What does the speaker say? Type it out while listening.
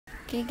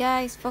Okay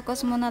guys,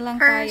 focus muna lang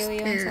First tayo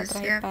yung sa is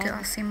you have to tripod.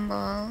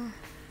 assemble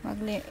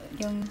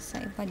Yung sa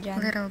iba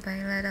dyan. little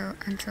by little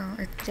until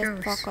it Just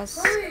grows.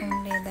 focus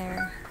only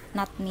there,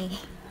 not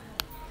me.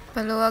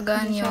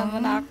 Paluwagan Siya yung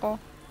muna ako.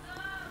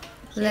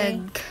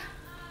 leg.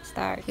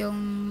 Start. Yung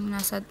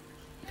nasa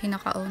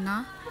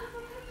pinakauna.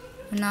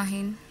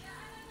 Unahin.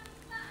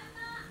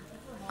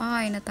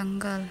 Ay,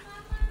 natanggal.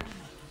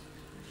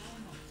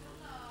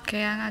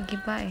 Kaya nga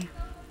giba eh.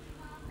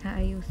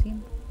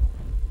 Aayusin.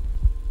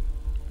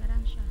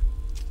 Parang siya.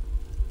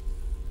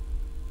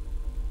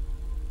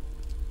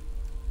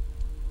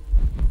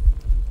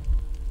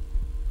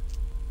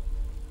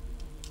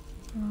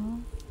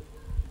 Oh.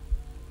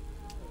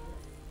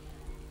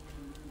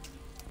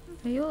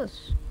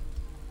 Ayos.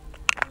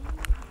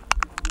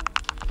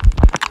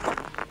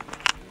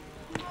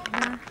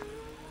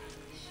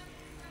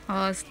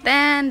 Oh,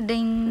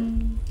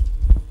 standing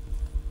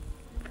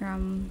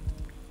from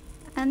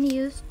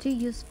unused to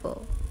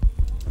useful.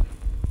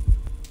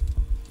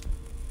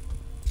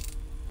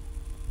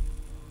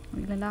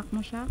 Maglalak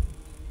mo siya.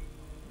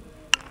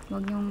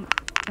 Huwag niyong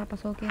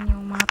papasokin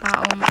yung mga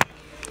taong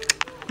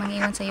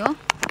mangiwan sa'yo.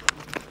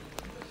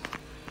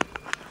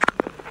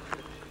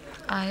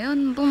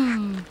 Ayun,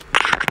 boom.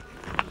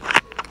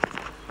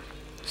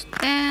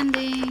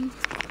 Standing.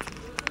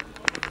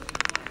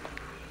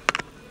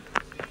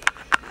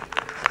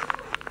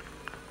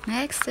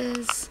 Next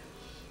is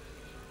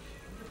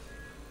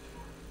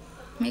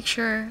make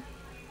sure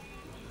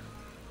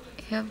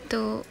you have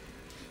to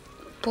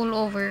pull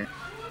over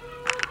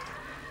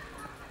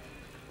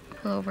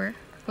ba?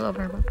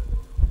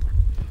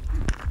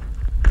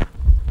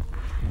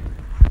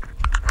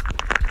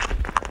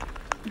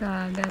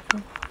 Gaga to.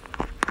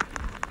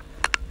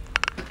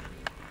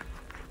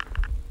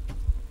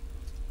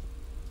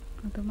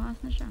 Tumaas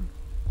na siya.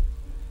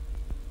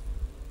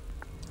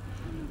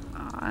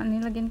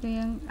 Nilagyan ko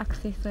yung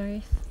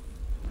accessories.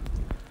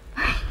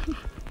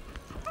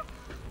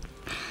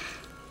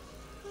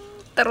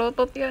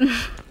 Tarotot yun.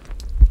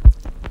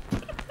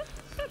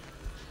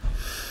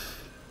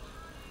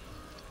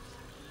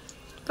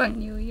 Pang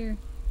New Year.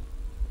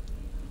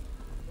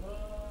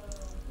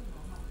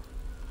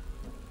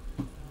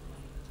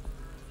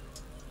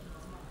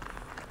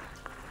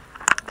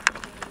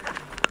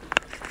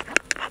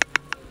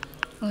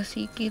 O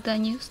si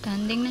kita nyo,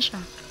 standing na siya.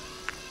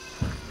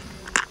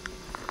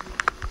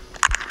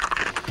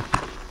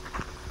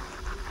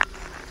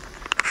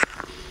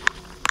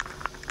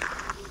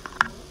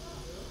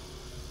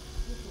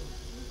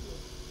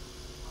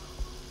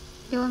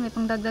 Yun, may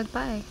pangdagdag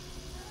pa eh.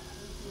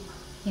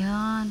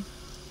 Yan.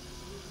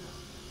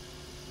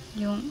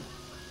 Yung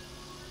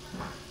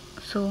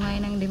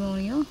sungay ng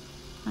demonyo.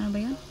 Ano ba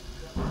yun?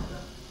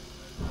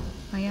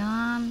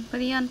 Ayan.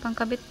 Pwede yan,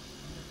 pangkabit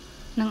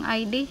ng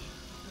ID.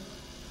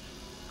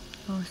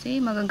 O, see,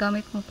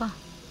 magagamit mo pa.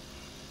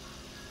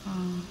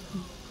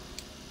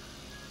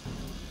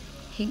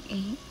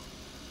 Hig-8.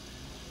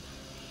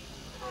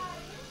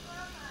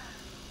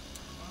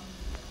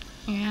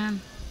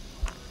 Ayan.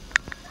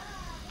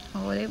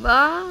 O,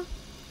 diba?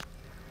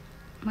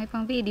 May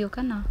pang video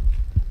ka na.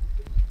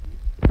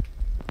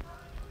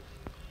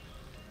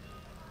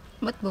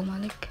 Ba't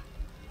bumalik?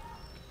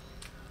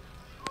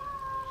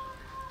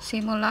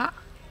 Simula.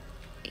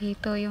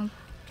 Ito yung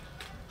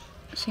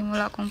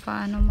simula kung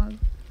paano mag-operate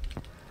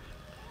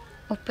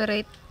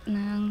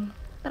ng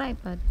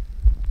tripod.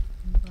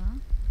 Diba?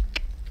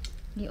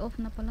 I-off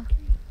na pala.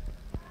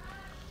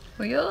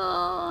 O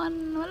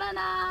yun! Wala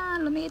na!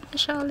 Lumiit na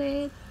siya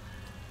ulit.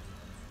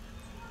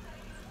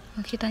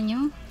 Makita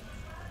nyo?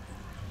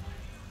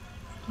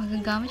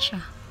 Magagamit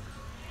siya.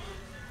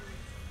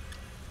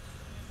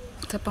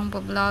 Sa pang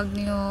pa-vlog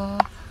nyo,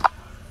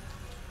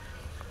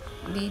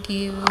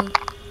 video.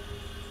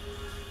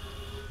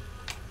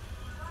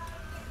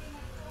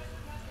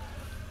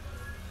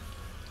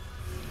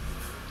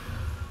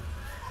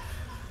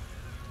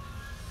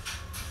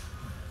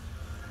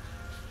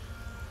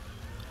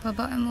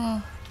 Babae mo.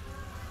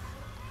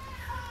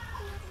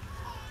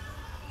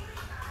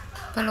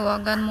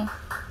 Paluwagan mo.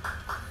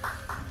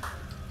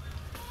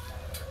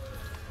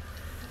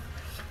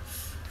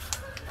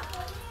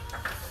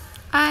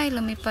 Ay,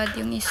 lumipad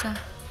yung isa.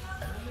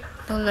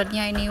 Tulad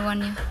niya, iniwan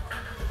niya.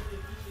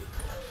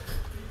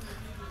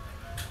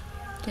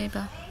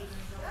 Diba?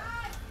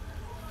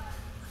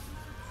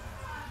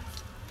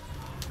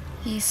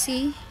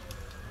 Easy.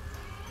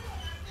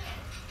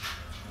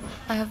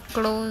 I have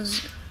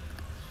closed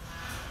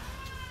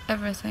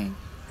everything.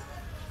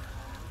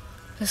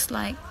 Just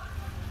like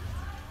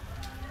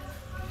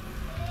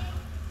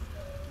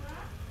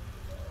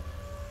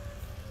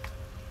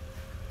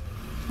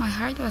my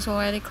heart was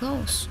already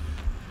closed.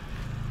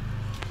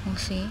 We'll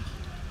see.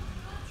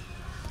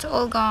 It's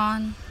all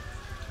gone.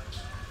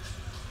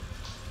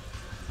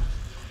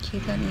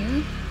 Kita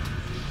niyo?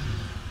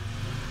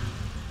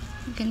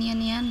 Ganyan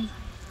yan.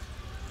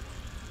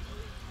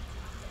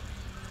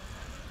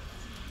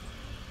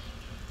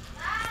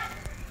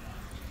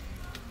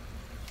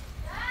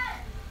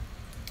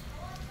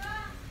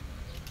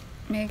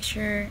 Make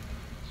sure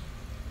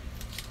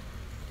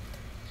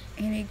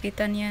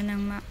hinigpitan niya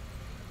ng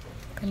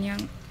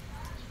kanyang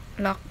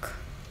lock.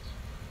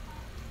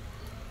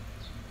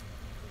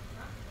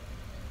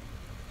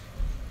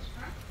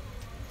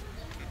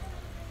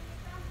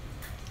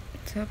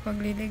 Sa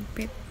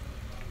pagliligpit.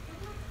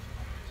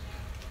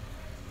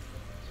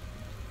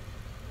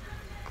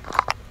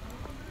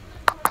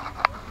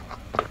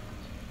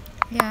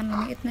 Yan,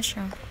 lumiit na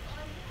siya.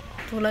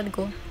 Tulad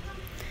ko.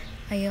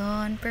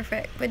 Ayun,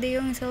 perfect. Pwede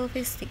yung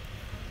selfie stick.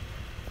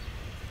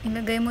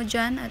 Ilagay mo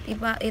dyan at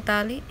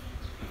itali.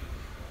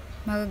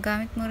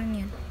 Magagamit mo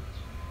rin yan.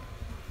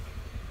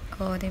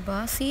 O,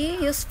 diba?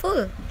 See?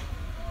 Useful.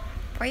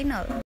 Final.